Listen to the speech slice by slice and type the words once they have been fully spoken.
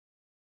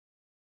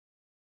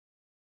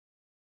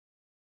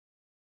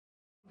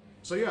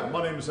So yeah,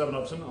 my name is Eben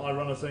Upton. I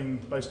run a thing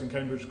based in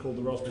Cambridge called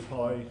the Raspberry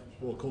Pi,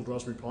 or called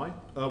Raspberry Pi.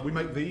 We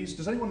make these.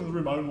 Does anyone in the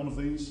room own one of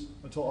these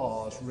at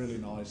all? Oh, it's really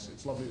nice.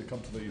 It's lovely to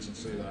come to these and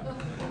see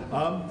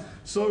that.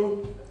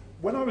 So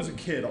when I was a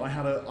kid, I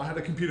had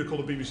a computer called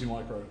a BBC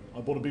Micro.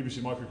 I bought a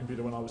BBC Micro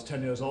computer when I was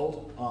 10 years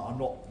old. I'm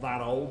not that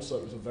old, so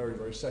it was a very,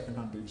 very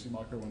second-hand BBC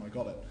Micro when I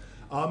got it.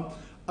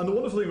 And the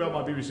wonderful thing about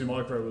my BBC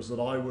Micro was that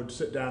I would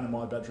sit down in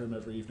my bedroom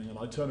every evening and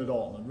I'd turn it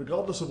on, and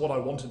regardless of what I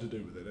wanted to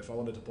do with it, if I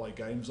wanted to play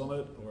games on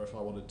it or if I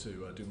wanted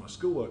to do my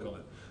schoolwork on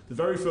it, the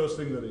very first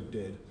thing that it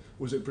did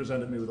was it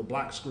presented me with a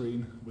black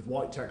screen with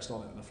white text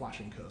on it and a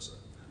flashing cursor.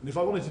 And if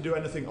I wanted to do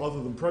anything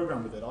other than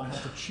program with it, I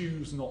had to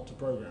choose not to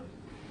program.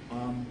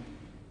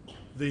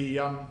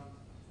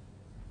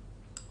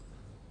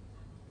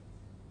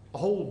 A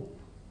whole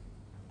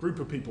group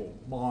of people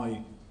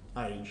my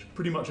age,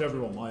 pretty much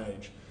everyone my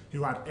age,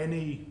 who had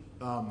any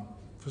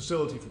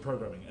facility for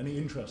programming, any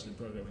interest in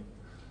programming,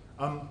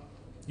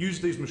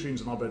 used these machines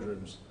in our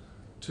bedrooms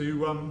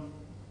to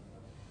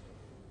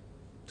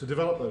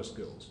develop those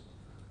skills.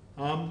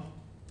 And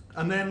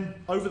then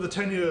over the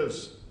 10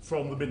 years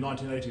from the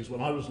mid-1980s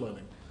when I was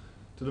learning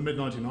to the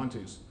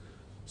mid-1990s,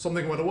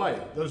 something went away.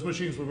 Those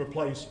machines were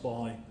replaced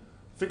by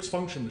fixed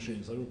function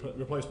machines. They were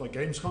replaced by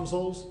games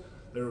consoles.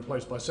 They were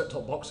replaced by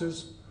set-top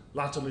boxes.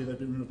 Latterly, they've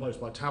been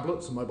replaced by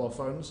tablets and mobile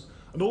phones.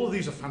 And all of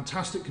these are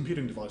fantastic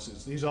computing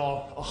devices. These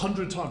are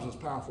 100 times as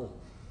powerful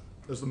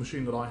as the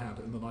machine that I had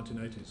in the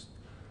 1980s.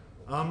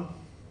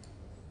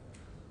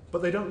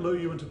 But they don't lure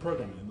you into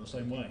programming in the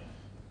same way.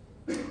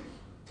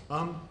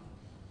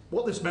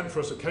 What this meant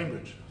for us at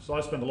Cambridge, so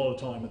I spent a lot of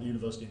time at the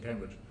university in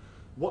Cambridge.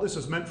 What this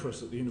has meant for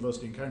us at the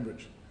university in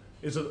Cambridge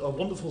is a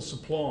wonderful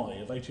supply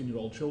of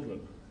 18-year-old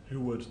children who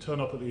would turn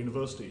up at the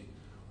university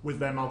with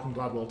their Malcolm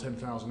Gladwell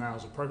 10,000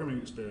 hours of programming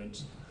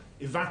experience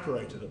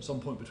evaporated at some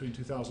point between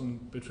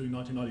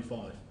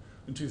 1995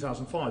 and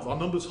 2005. Our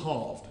numbers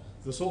halved.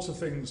 The sorts of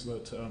things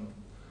that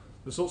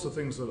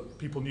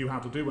people knew how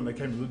to do when they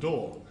came to the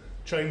door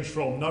changed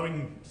from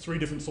knowing 3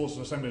 different sources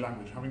of assembly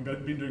language, having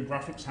been doing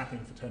graphics hacking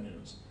for 10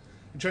 years.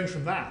 It changed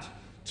from that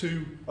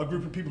to a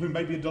group of people who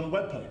maybe had done a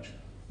web page.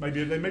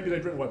 Maybe they'd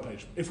written a web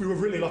page. If we were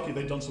really lucky,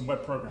 they'd done some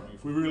web programming.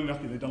 If we were really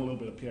lucky, they'd done a little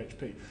bit of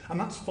PHP. And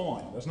that's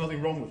fine. There's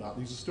nothing wrong with that.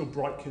 These are still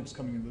bright kids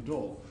coming in the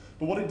door.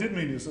 But what it did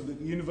mean is that at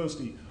the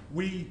university,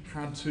 we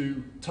had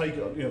to take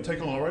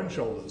on our own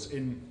shoulders.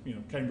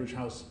 Cambridge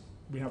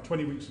we have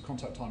 20 weeks of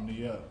contact time in a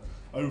year.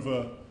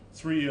 Over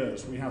 3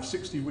 years, we have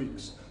 60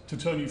 weeks to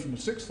turn you from a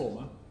sixth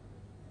former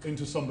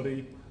into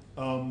somebody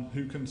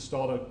who can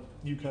start a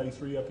UK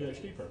 3-year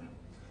PhD program.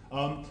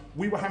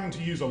 We were having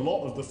to use a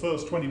lot of the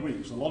first 20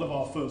 weeks, a lot of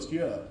our first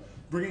year,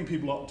 bringing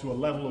people up to a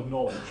level of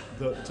knowledge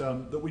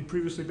that we'd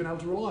previously been able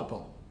to rely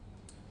upon.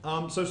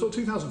 So sort of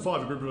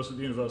 2005, a group of us at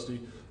the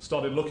university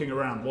started looking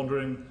around,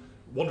 wondering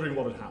what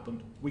had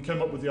happened. We came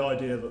up with the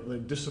idea that the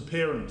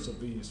disappearance of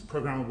these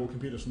programmable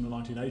computers from the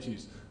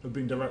 1980s had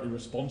been directly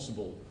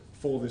responsible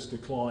for this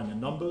decline in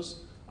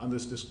numbers and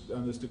this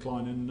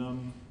decline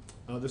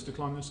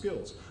in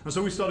skills. And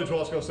so we started to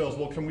ask ourselves,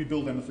 well, can we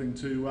build anything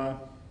to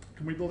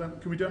Can we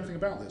do anything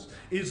about this?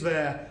 Is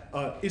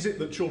it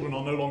that children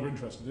are no longer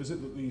interested? Is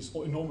it that these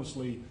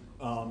enormously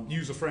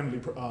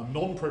user-friendly,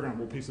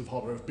 non-programmable pieces of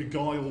hardware have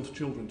beguiled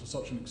children to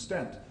such an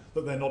extent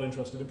that they're not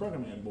interested in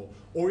programming anymore?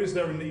 Or is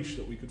there a niche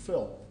that we could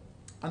fill?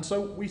 And so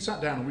we sat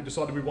down and we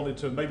decided we wanted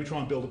to maybe try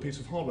and build a piece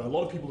of hardware. A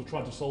lot of people have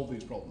tried to solve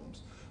these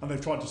problems, and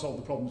they've tried to solve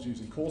the problems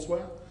using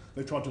courseware.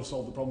 They've tried to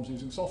solve the problems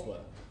using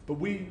software. But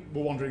we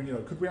were wondering,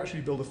 could we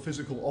actually build a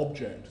physical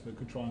object that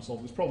could try and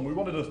solve this problem? We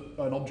wanted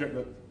an object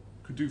that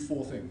could do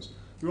 4 things.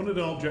 We wanted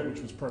an object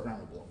which was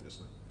programmable,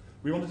 obviously.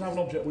 We wanted to have an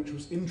object which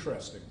was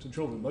interesting to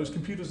children. Those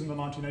computers in the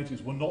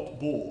 1980s were not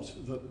bought,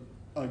 that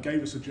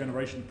gave us a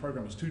generation of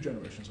programmers, 2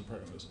 generations of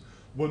programmers,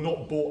 were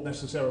not bought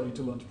necessarily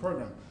to learn to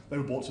program. They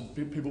were bought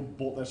people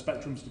bought their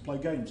Spectrums to play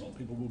games on.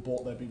 People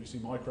bought their BBC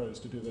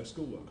Micros to do their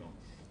schoolwork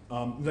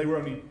on. They were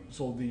only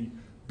sort of the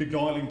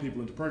beguiling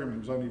people into programming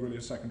was only really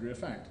a secondary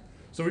effect.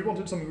 So we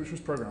wanted something which was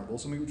programmable,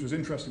 something which was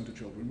interesting to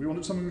children. We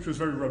wanted something which was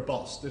very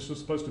robust. This was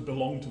supposed to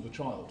belong to the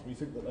child. We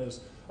think that there's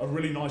a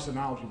really nice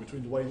analogy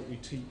between the way that we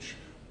teach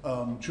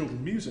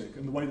children music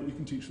and the way that we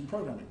can teach them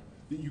programming.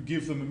 That you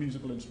give them a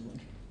musical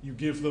instrument, you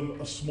give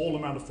them a small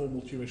amount of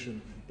formal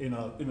tuition in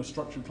a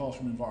structured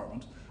classroom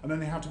environment, and then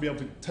they have to be able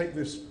to take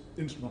this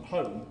instrument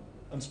home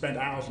and spend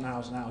hours and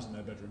hours and hours in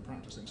their bedroom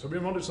practicing. So we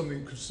wanted something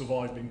that could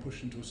survive being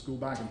pushed into a school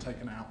bag and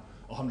taken out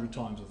 100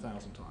 times,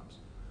 1,000 times.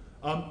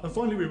 And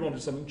finally, we wanted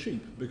something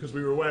cheap because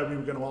we were aware we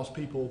were going to ask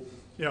people,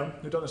 who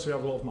don't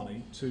necessarily have a lot of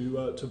money,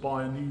 to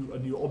buy a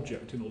new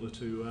object in order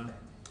to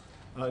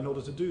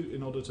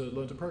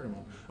learn to program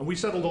on. And we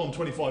settled on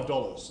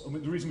 $25.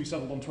 And the reason we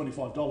settled on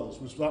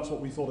 $25 was that's what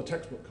we thought a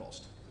textbook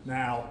cost.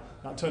 Now,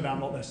 that turned out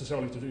not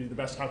necessarily to be the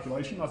best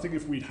calculation. I think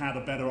if we'd had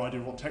a better idea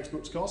of what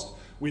textbooks cost,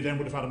 we then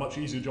would have had a much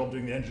easier job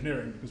doing the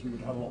engineering because we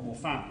would have had a lot more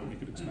fat that we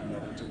could expand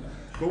that into.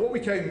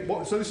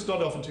 But so this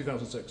started off in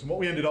 2006, and what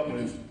we ended up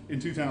with in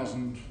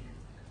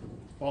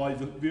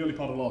 2005, the early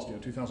part of last year,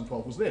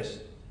 2012, was this.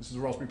 This is a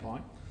Raspberry Pi.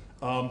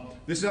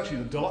 This is actually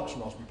the deluxe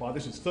Raspberry Pi.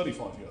 This is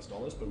 $35 US,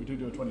 but we do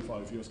a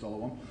 $25 US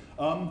one.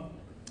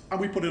 And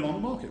we put it on the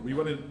market. We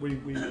put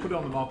it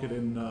on the market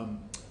in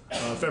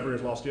February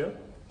of last year.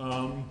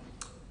 So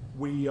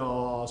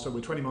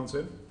we're 20 months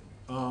in.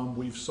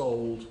 We've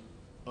sold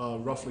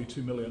roughly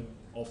 2 million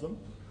of them.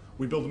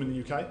 We build them in the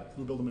UK,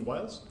 we build them in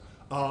Wales.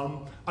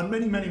 And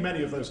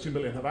many of those 2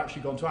 million have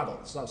actually gone to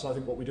adults. That's, I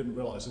think, what we didn't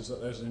realise, is that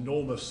there's an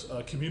enormous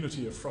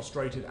community of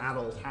frustrated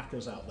adult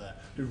hackers out there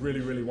who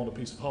really want a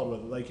piece of hardware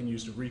that they can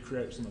use to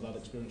recreate some of that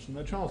experience from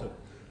their childhood.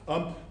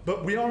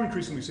 But we are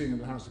increasingly seeing it in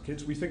the hands of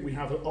kids. We think we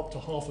have up to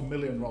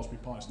 500,000 Raspberry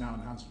Pis now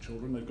in the hands of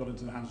children. They've got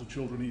into the hands of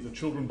children, either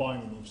children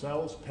buying them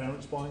themselves,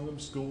 parents buying them,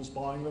 schools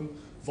buying them,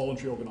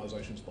 voluntary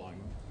organisations buying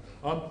them.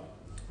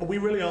 But we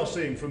really are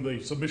seeing, from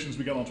the submissions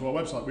we get onto our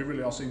website, we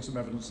really are seeing some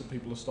evidence that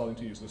people are starting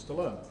to use this to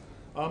learn.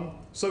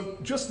 So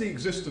just the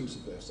existence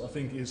of this, I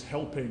think, is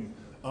helping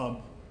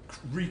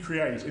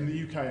recreate in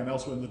the UK and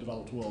elsewhere in the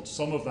developed world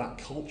some of that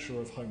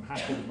culture of home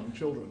hacking among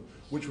children,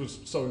 which was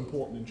so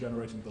important in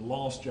generating the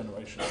last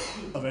generation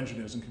of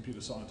engineers and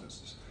computer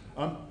scientists.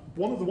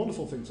 One of the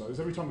wonderful things, though, is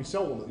every time we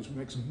sell one of these, we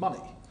make some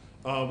money.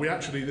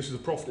 This is a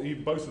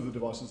profit, both of the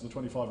devices, the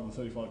 $25 and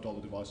the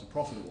 $35 device, are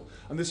profitable.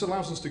 And this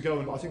allows us to go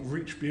and, I think,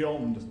 reach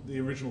beyond the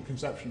original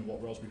conception of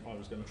what Raspberry Pi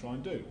was going to try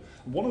and do.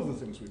 And one of the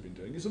things we've been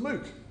doing is a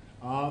MOOC.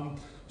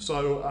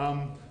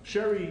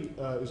 Sherry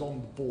is on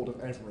the board of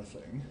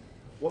everything.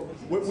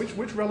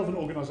 Which relevant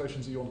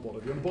organisations are you on the board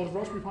of? You're on the board of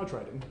Raspberry Pi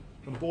Trading,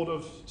 on the board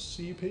of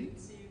CUP?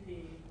 CUP.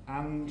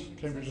 And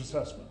Cambridge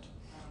Assessment.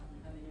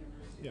 And the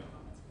University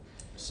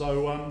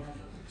of Commerce.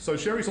 So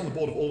Sherry's on the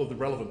board of all of the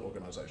relevant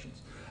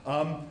organisations.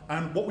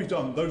 And what we've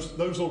done,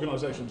 those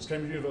organisations,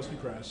 Cambridge University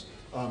Press,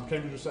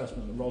 Cambridge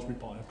Assessment and Raspberry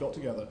Pi, have got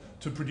together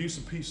to produce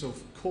a piece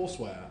of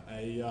courseware,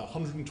 a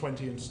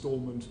 120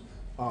 instalment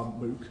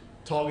MOOC,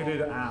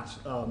 targeted at,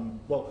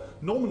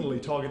 nominally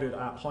targeted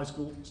at high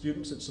school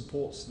students. It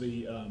supports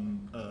the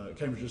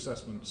Cambridge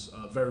Assessment's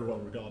very well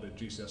regarded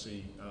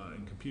GCSE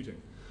in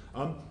computing.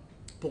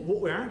 But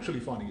what we're actually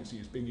finding it's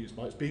being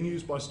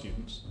used by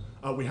students.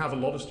 We have a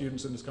lot of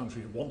students in this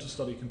country who want to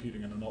study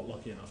computing and are not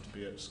lucky enough to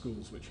be at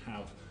schools which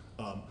have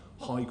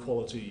high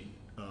quality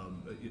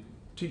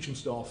teaching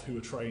staff who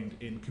are trained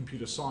in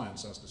computer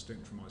science as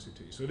distinct from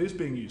ICT. So it is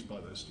being used by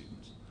those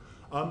students.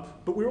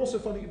 But we're also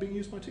finding it being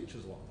used by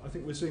teachers a lot. I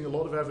think we're seeing a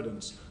lot of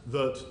evidence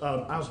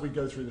that as we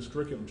go through this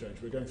curriculum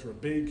change, we're going through a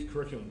big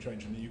curriculum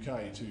change in the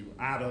UK to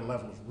add a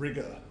level of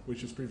rigour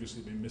which has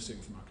previously been missing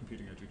from our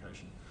computing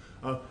education.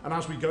 And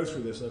as we go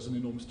through this, there's an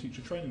enormous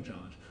teacher training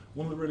challenge.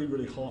 One of the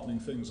really heartening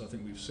things I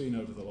think we've seen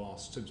over the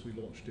last, since we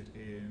launched it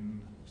in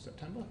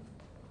September?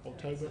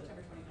 October?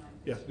 September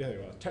 29th. Yes, yeah, you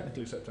are,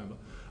 technically September.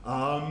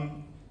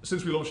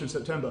 Since we launched in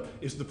September,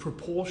 is the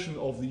proportion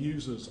of the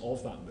users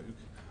of that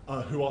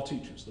MOOC who are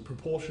teachers, the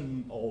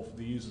proportion of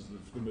the users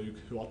of the MOOC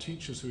who are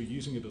teachers who are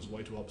using it as a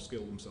way to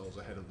upskill themselves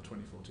ahead of the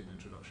 2014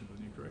 introduction of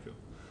the new curriculum.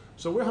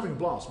 So we're having a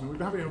blast. I mean, we've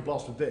been having a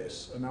blast with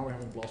this, and now we're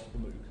having a blast with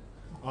the MOOC.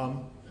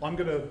 I'm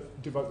going to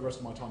devote the rest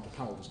of my time to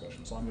panel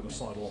discussion, so I'm going to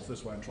sidle off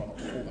this way and try not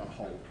to fall that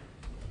hole.